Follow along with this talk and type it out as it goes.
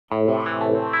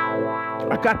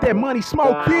I got that money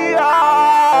smoke,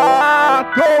 yeah.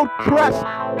 Gold Crest,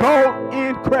 gold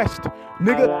in Crest,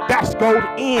 nigga. That's gold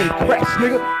in Crest,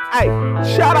 nigga. Hey,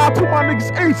 shout out to my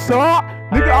niggas EASTSIDAZ,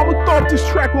 nigga. I would throw this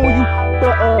track on you,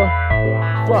 but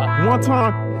fuck, one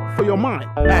time for your mind.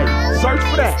 Hey, search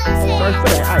for that. Search for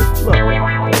that. Hey, look, nigga,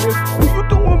 what you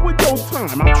doing with your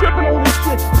time? I'm tripping on this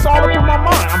shit. It's all up in my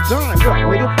mind. I'm done, look,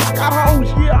 nigga. I got hoes,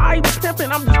 yeah. I ain't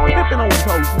pimping. I'm just pimping on these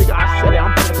hoes, nigga. I said it.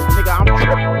 I'm pimping, nigga. I'm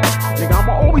tripping. Nigga, I'm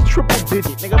always triple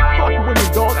digit, nigga. Fucking with me,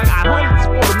 dog. I got hundreds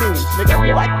for the millions, nigga.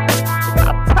 What? Nigga,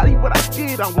 I'll tell you what I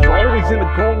did. I was always in the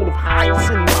goal of heights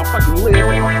and I fucking live.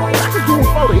 I can do it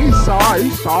for the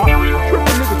EASTSIDAZ. I'm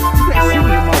tripping, nigga. You can't see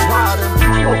me in my ride. I'm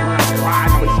smoking out the ride.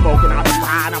 I've been smoking out the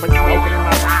ride. I've been smoking in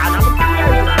my ride. I'm a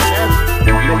teenager, I guess.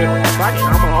 Nigga, fuck it.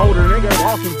 I'm an older nigga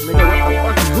walking, nigga. What the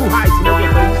fuck is new heights, nigga?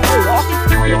 But you still walking?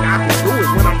 Nigga, I can do it.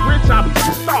 When I'm rich, I'll be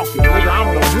stalking. Nigga, I'm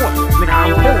the one. Nigga,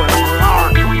 I'm pulling. I'm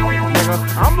hard. Nigga,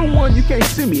 I'm the one. You can't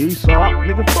see me, EASTSIDAZ.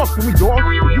 Nigga, fuck with me, dog.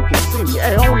 You can see me.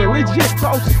 Hey, on the legit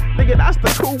post, nigga, that's the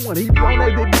cool one. He be on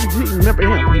that DBG. Remember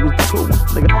him? He was the cool one.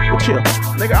 Nigga, but chill.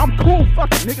 Nigga, I'm cool.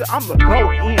 Fuck it, nigga. I'm the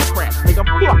gold in Crest. Nigga,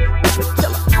 fuck with the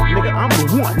killer. Nigga, I'm the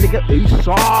one. Nigga,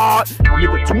 EASTSIDAZ.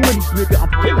 Nigga, 20s, nigga,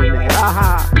 I'm killing that.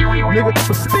 Aha. Nigga,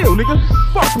 but still, nigga,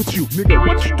 fuck with you. Nigga,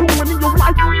 what you doing in your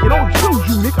life? It don't choose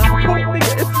you, nigga. I'm cool,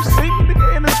 nigga. If you see me, nigga,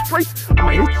 in the streets,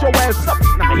 I'ma hit your ass up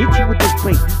and I'ma hit you with this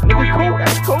beat. Nigga, cool,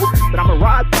 that's cool. But I'ma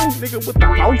ride through, nigga, with the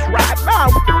ghost ride. Nah,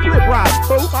 with the flip ride,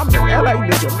 fool. I'm the LA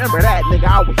nigga. Remember that, nigga?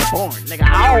 I was born, nigga,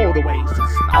 all the way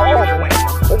since all the way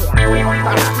from born.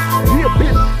 Yeah,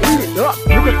 bitch, eat it up,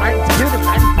 nigga. Thanksgiving,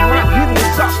 getting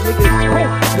this up, nigga. It's cool,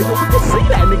 nigga. We can see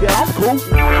that, nigga. I'm cool.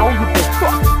 I don't give a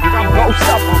fuck, nigga. I'm ghost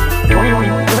up,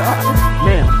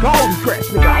 man, golden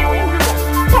Crest, nigga. I don't give a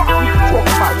fuck what you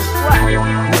talking about. Slack,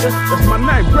 nigga. That's my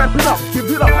name. Wrap it up, give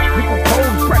it up, nigga.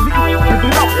 Golden Crest, nigga. Give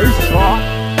it up,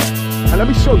 EASTSIDAZ. Now let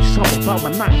me show you something about my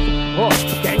knife. Oh,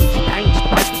 gangsta, gangsta,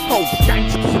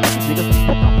 nigga.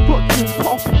 What the fuck you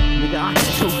talking? Nigga, I can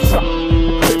show you something.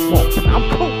 Quick walk, I'm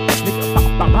cool. Nigga,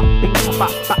 bop, bop, bing,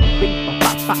 bop, bop, bing,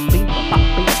 bop, bop, bing, bop,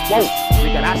 bing. Whoa,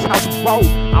 nigga, that's how we roll.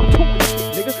 I'm cool,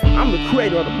 nigga. I'm the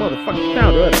creator of the motherfucking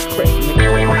founder of the Crest,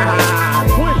 nigga. Ah,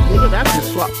 what, nigga? That's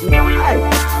what's up, nigga. Hey,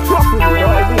 fuck with me,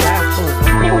 dog. We have fun.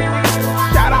 Cool, nigga.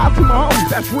 Shout out to my homies.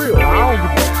 That's real. I don't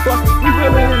give a fuck. We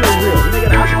really in the real, nigga.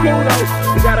 That's cool though.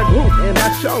 We got a group and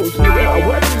that shows, nigga.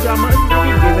 What you got money,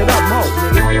 nigga? Give it up more,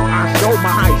 nigga. I showed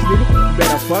my heights, nigga. You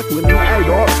better fuck with me. Hey,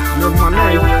 dog. Remember my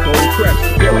name. Gold Crest.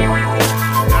 Killer.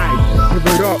 Give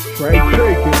it up, Trey. Give it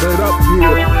up,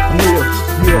 yeah,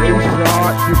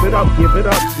 EASTSIDAZ. Give it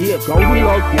up, yeah. Go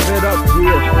reload, give it up,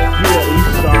 yeah,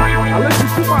 EASTSIDAZ. I listen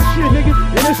to my shit, nigga,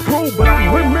 and it's cool, but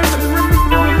I'm remembering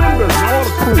all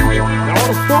the fools. And all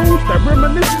the fools that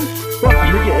reminiscing, fuck,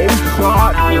 nigga,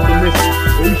 EASTSIDAZ, reminiscing,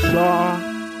 EASTSIDAZ.